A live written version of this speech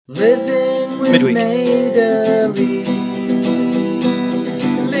Living with Midweek. Madeley.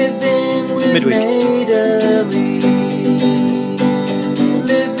 Living with Midweek. Madeley.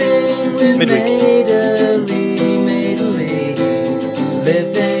 Living with Midweek. Madeley. Madeley.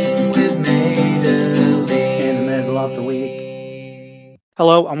 Living with Madeley. In the middle of the week.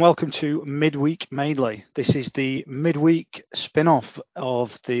 Hello and welcome to Midweek Madeley. This is the midweek spin-off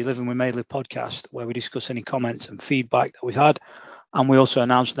of the Living with Madeley podcast, where we discuss any comments and feedback that we've had, and we also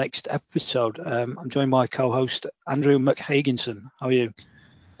announce next episode. I'm joined by co-host Andrew McHaginson. How are you?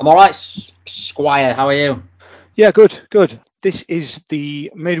 I'm all right, Squire. How are you? Yeah, good. This is the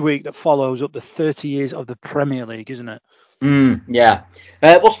midweek that follows up the 30 years of the Premier League, isn't it? Yeah.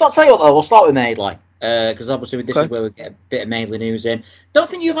 We'll start. Tell you what, though. We'll start with Madeley, because obviously this is where we get a bit of Madeley news in. Don't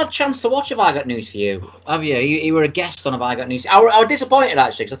think you've had a chance to watch Have I Got News for You, have you? You were a guest on Have I Got News. I was disappointed,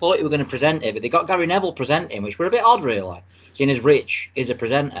 actually, because I thought you were going to present it, but they got Gary Neville presenting, which were a bit odd, really, seeing as Rich is a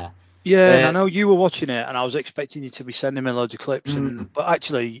presenter. Yeah, and I know you were watching it, and I was expecting you to be sending me loads of clips, but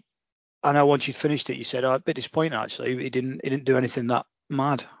actually, I know once you finished it, you said, "Oh, a bit disappointed." Actually, he didn't do anything that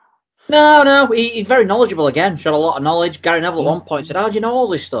mad. No, he's very knowledgeable again. Showed a lot of knowledge. Gary Neville at one point said, "How do you know all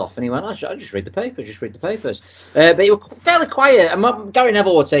this stuff?" And he went, "I just read the papers, But he was fairly quiet. And Gary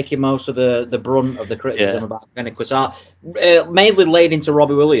Neville was taking most of the brunt of the criticism about Benny Quasar. Mainly laid into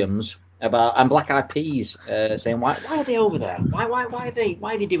Robbie Williams and Black Eyed Peas, saying, "Why are they over there? Why are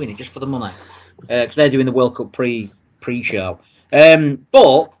they doing it just for the money? Because they're doing the World Cup pre-show."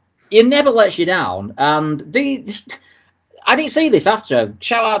 But he never lets you down, and I didn't see this after.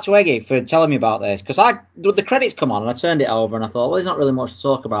 Shout out to Eggy for telling me about this, because the credits come on and I turned it over and I thought, well, there's not really much to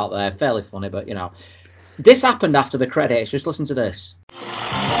talk about there. Fairly funny, but you know, this happened after the credits. Just listen to this.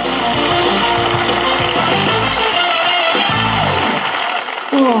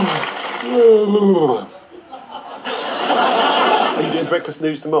 Are you doing breakfast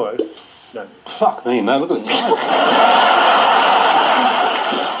news tomorrow? No. Fuck me, no. Look at the time.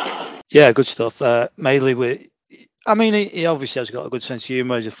 Yeah, good stuff. Madeley, he obviously has got a good sense of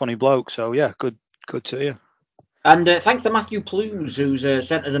humour. He's a funny bloke, so yeah, good to hear. And thanks to Matthew Plews, who's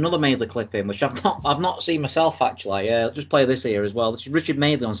sent us another Madeley clip in, which I've not seen myself actually. I'll just play this here as well. This is Richard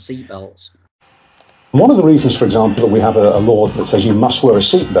Madeley on seatbelts. One of the reasons, for example, that we have a law that says you must wear a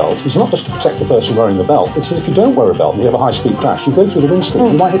seatbelt is not just to protect the person wearing the belt. It's that if you don't wear a belt and you have a high-speed crash, you go through the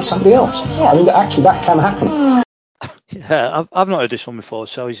windscreen, you might hit somebody else. Yeah. I mean, actually, that can happen. Yeah, I've not heard this one before.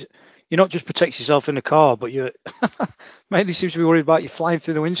 So you're not just protect yourself in the car, but you Madeley seems to be worried about you flying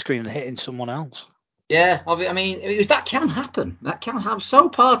through the windscreen and hitting someone else. Yeah, I mean, that can happen. That can happen. So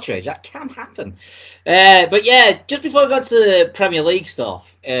Partridge, that can happen. But yeah, just before we go to the Premier League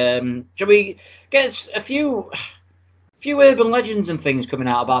stuff, shall we get a few urban legends and things coming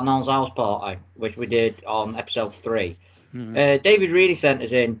out about Noel's house party, which we did on episode 3. David Reedy sent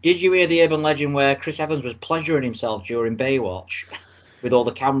us in. Did you hear the urban legend where Chris Evans was pleasuring himself during Baywatch with all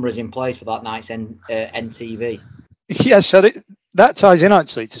the cameras in place for that night's NTV? Yeah, so that ties in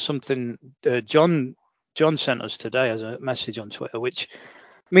actually to something John sent us today as a message on Twitter, which,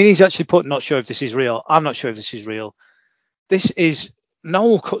 I mean, he's actually put, not sure if this is real. I'm not sure if this is real. This is,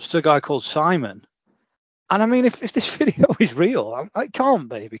 Noel cuts to a guy called Simon. And I mean, if this video is real, it can't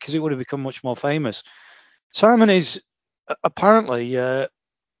be, because it would have become much more famous. Simon is apparently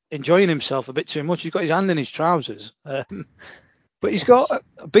enjoying himself a bit too much. He's got his hand in his trousers. But he's got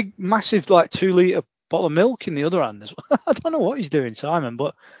a big, massive, 2-litre bottle of milk in the other hand as well. I don't know what he's doing, Simon,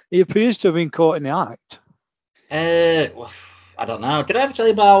 but he appears to have been caught in the act. Well, I don't know. Did I ever tell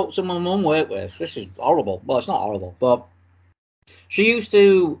you about someone Mum worked with? This is horrible. Well, it's not horrible, but she used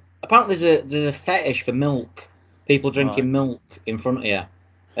to. Apparently, there's a fetish for milk. People drinking milk in front of you,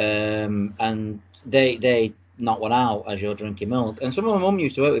 and they knock one out as you're drinking milk. And someone my mum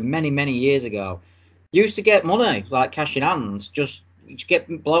used to work with many years ago used to get money, like cash in hand, just get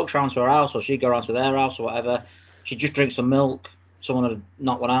blokes round to her house, or she'd go round to their house or whatever. She'd just drink some milk. Someone would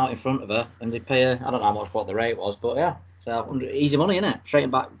knock one out in front of her, and they'd pay her. I don't know what the rate was, but yeah, so easy money, innit? Straight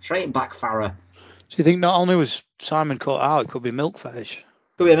and back, Farah. So you think not only was Simon caught out, it could be milk fetish?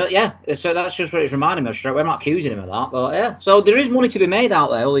 Could be, yeah. So that's just what it's reminding me of. Straight away. I'm not accusing him of that, but yeah. So there is money to be made out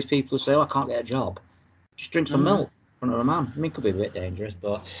there. All these people who say, "Oh, I can't get a job," just drink some milk in front of a man. I mean, it could be a bit dangerous,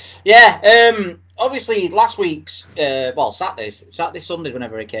 but yeah. Obviously, last week's Saturday, Sunday,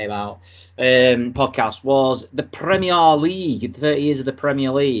 whenever it came out, podcast was the Premier League, the 30 years of the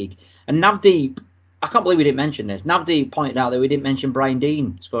Premier League, and Navdeep. I can't believe we didn't mention this. Navdeep pointed out that we didn't mention Brian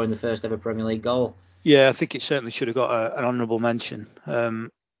Deane scoring the first ever Premier League goal. Yeah, I think it certainly should have got an honourable mention.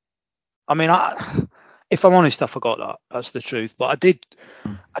 I mean, if I'm honest, I forgot that. That's the truth. But I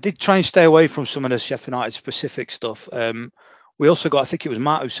did try and stay away from some of the Sheffield United specific stuff. we also got, I think it was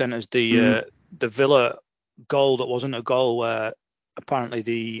Matt who sent us the Villa goal that wasn't a goal, where apparently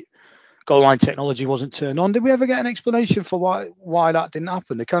the goal line technology wasn't turned on. Did we ever get an explanation for why that didn't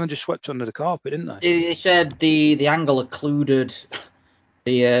happen? They kind of just swept under the carpet, didn't they? They said the angle occluded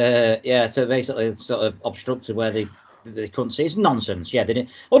so basically sort of obstructed where they couldn't see. It's nonsense. Yeah, they didn't.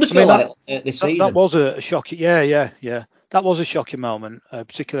 I just feel like this season. That was a shocking. Yeah. That was a shocking moment,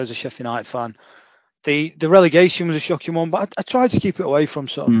 particularly as a Sheffield United fan. The relegation was a shocking one, but I tried to keep it away from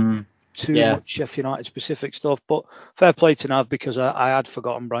sort of too much Sheffield United specific stuff. But fair play to Nav, because I had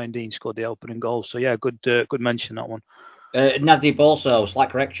forgotten Brian Deane scored the opening goal. So yeah, good mention, that one. Navdeep, also,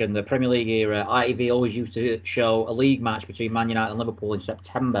 slight correction, the Premier League era, ITV always used to show a league match between Man United and Liverpool in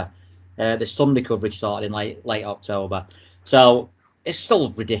September. The Sunday coverage started in late October. So it's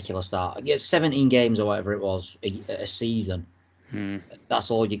still ridiculous that. 17 games or whatever it was a season.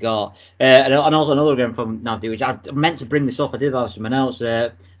 That's all you got. And also another game from Navdeep, which I meant to bring this up. I did have someone else.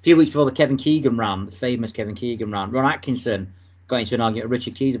 A few weeks before the Kevin Keegan run, the famous Kevin Keegan run, Ron Atkinson got into an argument with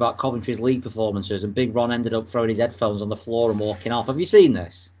Richard Keys about Coventry's league performances, and Big Ron ended up throwing his headphones on the floor and walking off. Have you seen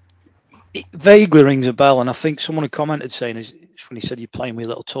this? It vaguely rings a bell, and I think someone had commented saying it's when he said you're playing with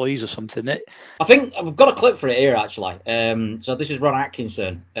little toys or something. I think I've got a clip for it here, actually. So this is Ron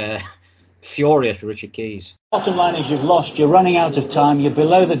Atkinson, furious with Richard Keys. Bottom line is you've lost, you're running out of time, you're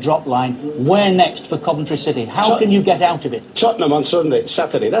below the drop line. Where next for Coventry City? How can you get out of it? Tottenham on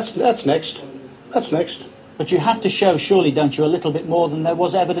Saturday. That's next. That's next. But you have to show, surely, don't you, a little bit more than there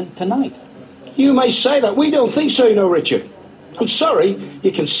was evident tonight? You may say that. We don't think so, Richard. I'm sorry.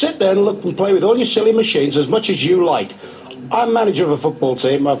 You can sit there and look and play with all your silly machines as much as you like. I'm manager of a football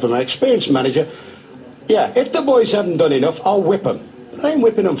team. I'm an experienced manager. Yeah, if the boys haven't done enough, I'll whip them. But I ain't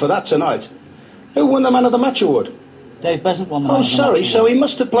whipping them for that tonight. Who won the Man of the Match award? Dave Besant won the Man of the Match award. So he award.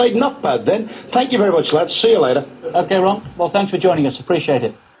 must have played not bad then. Thank you very much, lads. See you later. Okay, Ron. Well, thanks for joining us. Appreciate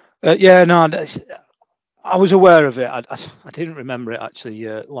it. I was aware of it. I didn't remember it actually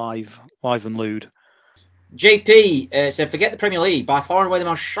live and lewd. JP said, forget the Premier League. By far and away the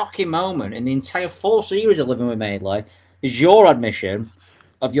most shocking moment in the entire 4 series of Living with Madeley is your admission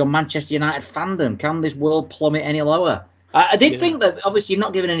of your Manchester United fandom. Can this world plummet any lower? I did think that, obviously, you're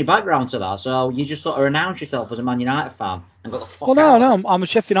not giving any background to that, so you just sort of announce yourself as a Man United fan and got the fuck out. No, I'm a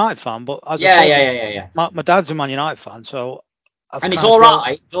Sheffield United fan, but as my dad's a Man United fan, so... And it's all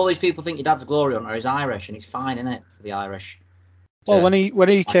right. All these people think your dad's a glory hunter. He's Irish, and it's fine, isn't it, for the Irish? Well, when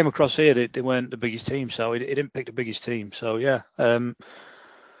he came across here, they weren't the biggest team, so he didn't pick the biggest team. So yeah, I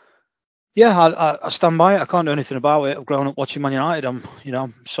stand by it. I can't do anything about it. I've grown up watching Man United. I'm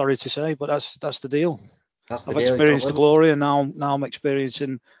sorry to say, but that's the deal. I've experienced the glory, and now I'm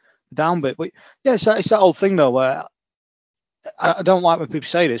experiencing the down bit. But yeah, it's that old thing though, where I don't like when people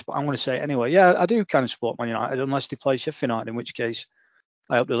say this, but I'm going to say it anyway. Yeah, I do kind of support Man United unless they play Sheffield United, in which case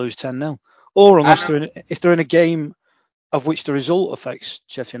I hope they lose 10-0. Or unless if they're in a game of which the result affects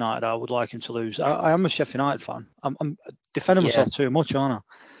Sheffield United, I would like him to lose. I am a Sheffield United fan. I'm defending myself too much, aren't I?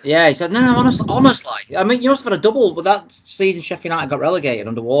 Yeah, he said, no, honestly. I mean, you must have had a double, but that season Sheffield United got relegated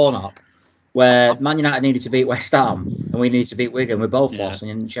under Warnock, where Man United needed to beat West Ham and we needed to beat Wigan. We both lost,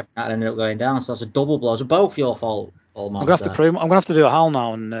 and Sheffield United ended up going down. So that's a double blow. It's both your fault. Almost. I'm gonna have to do a howl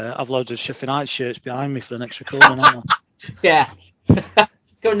now and have loads of Sheffield United shirts behind me for the next recording. Aren't I? Yeah.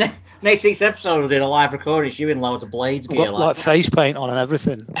 Next week's episode, we'll do a live recording. It's you in loads of Blades gear, like face paint on and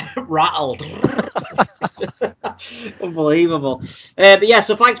everything. Rattled. Unbelievable. But yeah,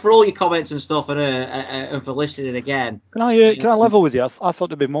 so thanks for all your comments and stuff, and for listening again. Can I level with you? I thought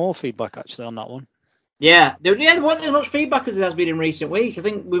there'd be more feedback actually on that one. Yeah, there wasn't as much feedback as there has been in recent weeks. I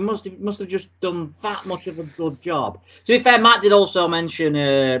think we must have just done that much of a good job. To be fair, Matt did also mention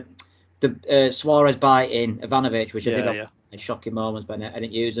the Suarez biting Ivanovic, which I think had shocking moments, but I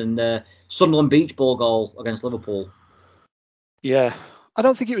didn't use, and the Sunderland beach ball goal against Liverpool. Yeah, I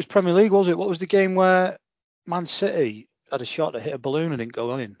don't think it was Premier League, was it? What was the game where Man City had a shot that hit a balloon and didn't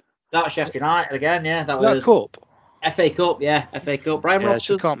go in? That was Sheffield United again, yeah. That was Cup? FA Cup, yeah, FA Cup. Brian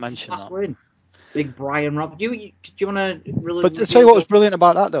Robson. So can't mention that. Win. Big Brian Rob. Do you want to really? But to tell you what was brilliant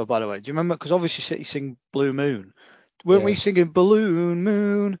about that, though, by the way, do you remember? Because obviously City sing Blue Moon. Weren't we singing Balloon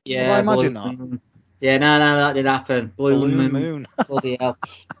Moon? Yeah, have I imagined that? Moon. Yeah, no, that did happen. Blue Moon. Bloody hell.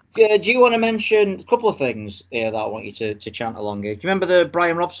 Do you want to mention a couple of things here that I want you to chant along here? Do you remember the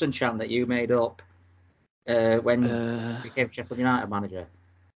Brian Robson chant that you made up when you became Sheffield United manager?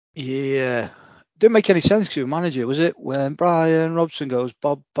 Yeah. Didn't make any sense because he was manager, was it? When Brian Robson goes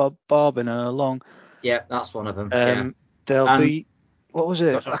bobbing along. Yeah, that's one of them. There'll be... What was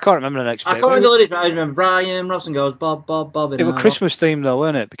it? I can't remember the next bit. I can't remember the lyrics, but I remember Brian Robson goes bobbing along. It was Christmas themed though,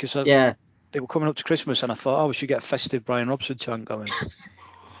 weren't it? Because they were coming up to Christmas, and I thought, oh, we should get a festive Brian Robson chant going.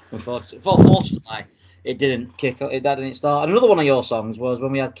 Fortunately, it didn't kick. That didn't start. And another one of your songs was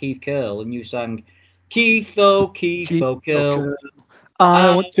when we had Keith Curl, and you sang, Keith O'Curl.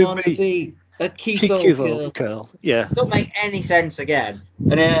 I want to be a Keith Keith O'Curl. O'Curl. Yeah. Don't make any sense again.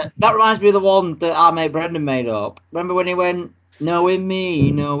 And that reminds me of the one that our mate Brendan made up. Remember when he went, knowing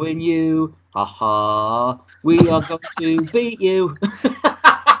me, knowing you, ha ha, we are going to beat you.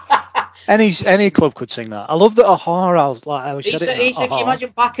 Any club could sing that. I love that aha. I He said said, it. can you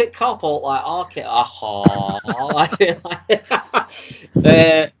imagine back at Coppell, like, okay, aha.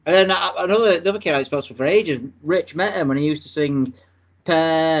 And then another kid I spoke to for ages, Rich, met him, and he used to sing,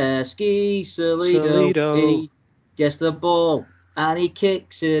 Pesky Salido. He gets the ball, and he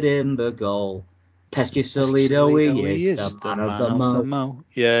kicks it in the goal. Pesky Salido, he is the man of the mo.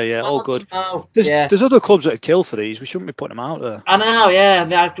 Yeah, all good. Yeah. There's other clubs that kill for these. We shouldn't be putting them out there. I know,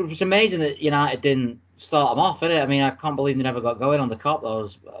 yeah. It's amazing that United didn't start them off, isn't it? I mean, I can't believe they never got going on the Cop,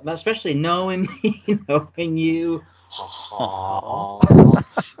 those. Especially knowing me, knowing you.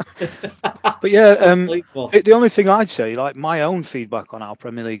 But yeah, the only thing I'd say, like my own feedback on our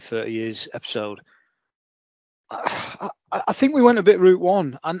Premier League 30 years episode, I think we went a bit route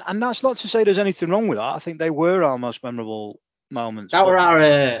one, and that's not to say there's anything wrong with that. I think they were our most memorable moments. That were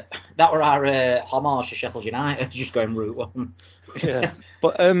our homage to Sheffield United, just going route one. Yeah,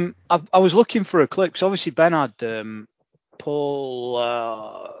 but I was looking for a clip because obviously Ben had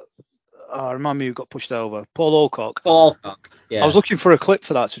Paul. Remind me who got pushed over. Paul Alcock. Yeah. I was looking for a clip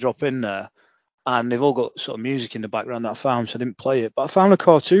for that to drop in there, and they've all got sort of music in the background that I found, so I didn't play it. But I found a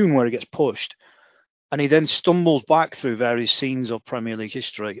cartoon where he gets pushed, and he then stumbles back through various scenes of Premier League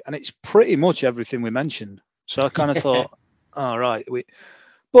history, and it's pretty much everything we mentioned. So I kind of thought, all right,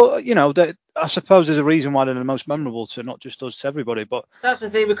 but I suppose there's a reason why they're the most memorable to not just us, to everybody. But that's the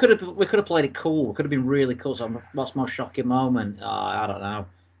thing. We could have played it cool. We could have been really cool. So what's my shocking moment? I don't know.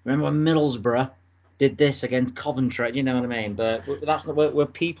 Remember when Middlesbrough did this against Coventry? You know what I mean? But that's not. We're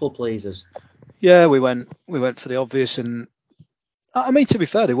people pleasers. Yeah, we went for the obvious, and I mean, to be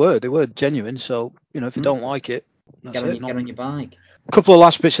fair, they were genuine. So if you don't like it, get on your bike. A couple of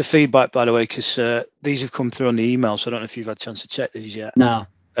last bits of feedback, by the way, because these have come through on the email, so I don't know if you've had a chance to check these yet. No.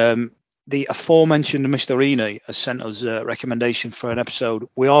 The aforementioned Mr. Rini has sent us a recommendation for an episode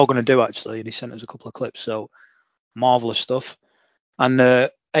we are going to do, actually, and he sent us a couple of clips, so marvellous stuff. And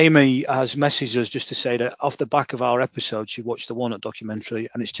Amy has messaged us just to say that off the back of our episode, she watched the Warnock documentary,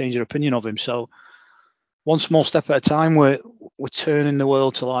 and it's changed her opinion of him. So one small step at a time, we're turning the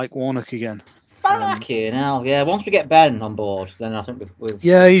world to like Warnock again. Fucking hell, yeah. Once we get Ben on board, then I think we've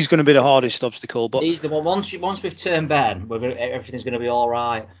yeah, he's going to be the hardest obstacle. But he's the one. Once we've turned Ben, everything's going to be all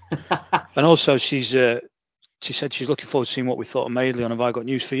right. And also, she said she's looking forward to seeing what we thought of Madeley on Have I Got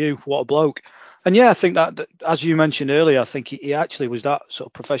News for You. What a bloke! And yeah, I think that as you mentioned earlier, I think he actually was that sort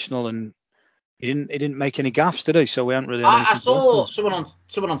of professional, and he didn't make any gaffes, did he? So we haven't really. I saw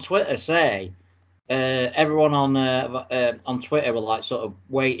someone on Twitter say. Everyone on Twitter were like sort of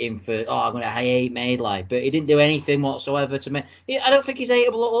waiting for, I hate Madeley, but he didn't do anything whatsoever to me. I don't think he's hateable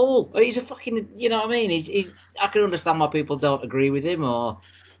at all. He's a fucking, you know what I mean? I can understand why people don't agree with him,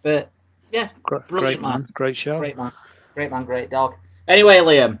 but yeah, brilliant man, great show, great man, great dog. Anyway,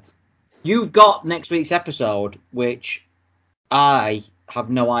 Liam, you've got next week's episode, which I have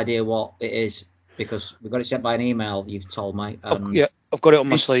no idea what it is because we got it sent by an email. You've told me. Yeah. I've got it on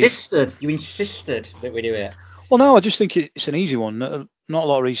my sleeve. You insisted that we do it. Well, no, I just think it's an easy one. Not a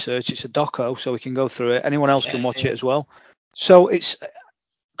lot of research. It's a doco, so we can go through it. Anyone else can watch it as well. So it's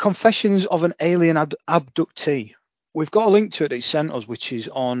Confessions of an Alien Abductee. We've got a link to it that he sent us, which is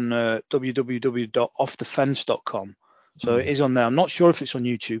on www.offthefence.com. So it is on there. I'm not sure if it's on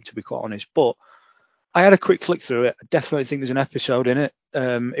YouTube, to be quite honest, but I had a quick flick through it. I definitely think there's an episode in it.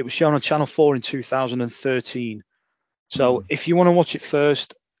 It was shown on Channel 4 in 2013. So if you want to watch it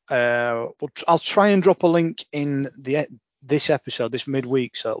first, I'll try and drop a link in this episode, this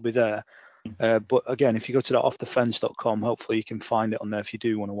midweek, so it'll be there. But again, if you go to that offthefence.com, hopefully you can find it on there if you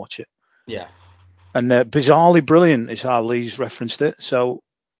do want to watch it. Yeah. And bizarrely brilliant is how Lee's referenced it. So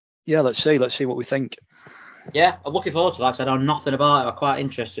yeah, let's see what we think. Yeah, I'm looking forward to that. Because I know nothing about it. I'm quite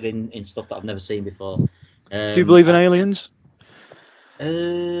interested in stuff that I've never seen before. Do you believe in aliens?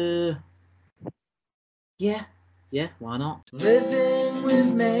 Yeah, why not? Living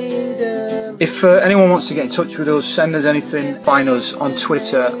with Madeley. If anyone wants to get in touch with us, send us anything, find us on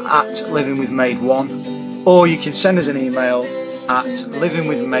Twitter @livingwithmaid1, or you can send us an email at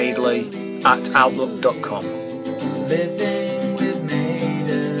livingwithmadeley@outlook.com. Living